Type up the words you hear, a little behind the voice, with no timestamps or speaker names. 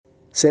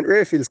St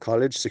Raphaels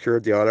College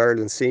secured the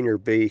All-Ireland Senior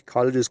B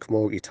Colleges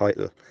Camogie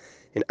title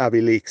in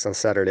Abbeyleix on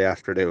Saturday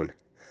afternoon,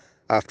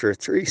 after a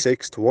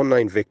 3-6 to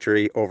 1-9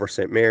 victory over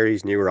St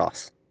Mary's New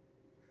Ross.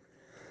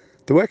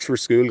 The Wexford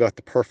school got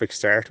the perfect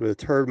start with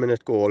a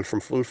third-minute goal from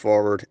full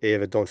forward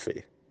Ava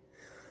Dunphy.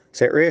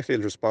 St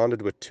Raphael's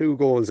responded with 2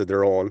 goals of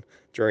their own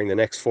during the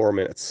next 4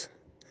 minutes.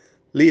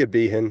 Leah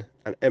Behan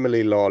and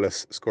Emily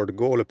Lawless scored a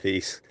goal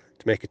apiece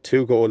to make it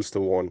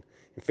 2-1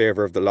 in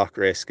favour of the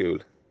Loughrea school.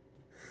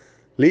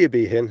 Leah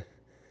Behan,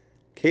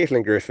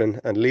 Caitlin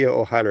Griffin and Leah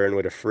O'Halloran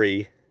with a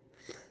free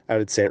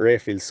added St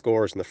Raphael's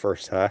scores in the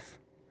first half,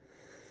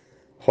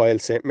 while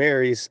St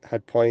Mary's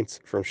had points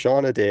from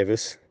Shauna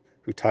Davis,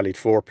 who tallied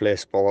 4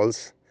 place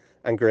balls,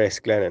 and Grace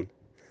Glennon,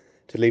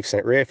 to leave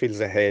St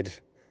Raphael's ahead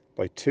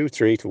by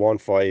 2-3 to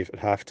 1-5 at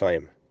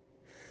half-time.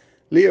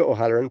 Leah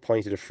O'Halloran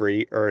pointed a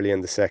free early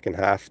in the second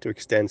half to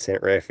extend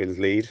St Raphael's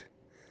lead,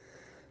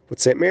 but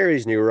St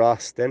Mary's New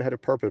Ross then had a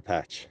purple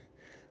patch,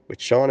 with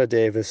Shauna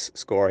Davis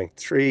scoring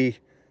 3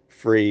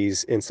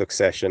 frees in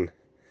succession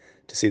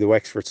to see the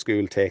Wexford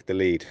school take the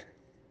lead.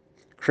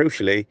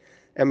 Crucially,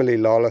 Emily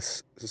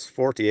Lawless'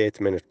 48th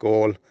minute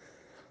goal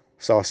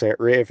saw St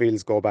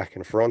Raphael's go back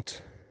in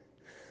front,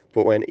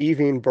 but when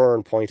Evie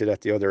Byrne pointed at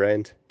the other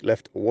end, it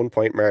left a 1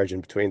 point margin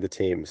between the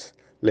teams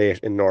late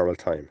in normal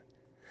time.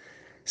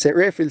 St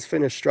Raphael's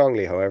finished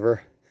strongly,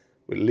 however,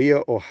 with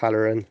Leah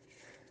O'Halloran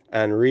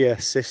and Ria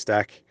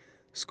Sistak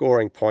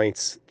scoring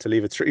points to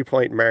leave a 3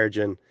 point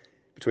margin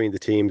between the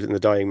teams in the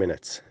dying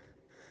minutes.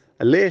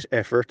 A late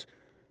effort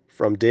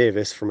from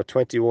Davis from a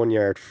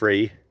 21-yard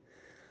free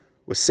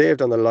was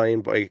saved on the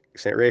line by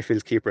St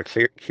Raphael's keeper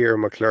Ciara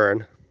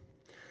McLaren,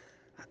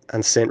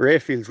 and St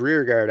Raphael's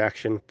rearguard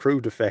action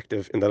proved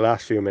effective in the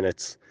last few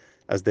minutes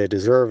as they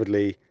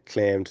deservedly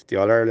claimed the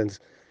All-Ireland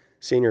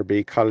Senior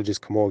B Colleges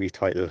Camogie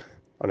title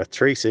on a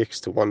 3-6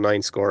 to 1-9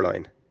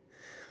 scoreline.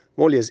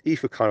 Mullia's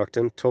Aoife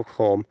Connaughton took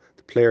home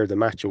the Player of the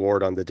Match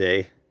award on the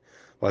day,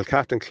 while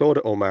Captain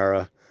Clodagh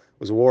O'Mara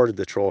was awarded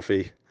the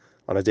trophy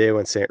on a day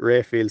when St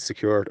Raphael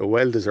secured a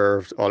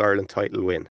well-deserved All-Ireland title win.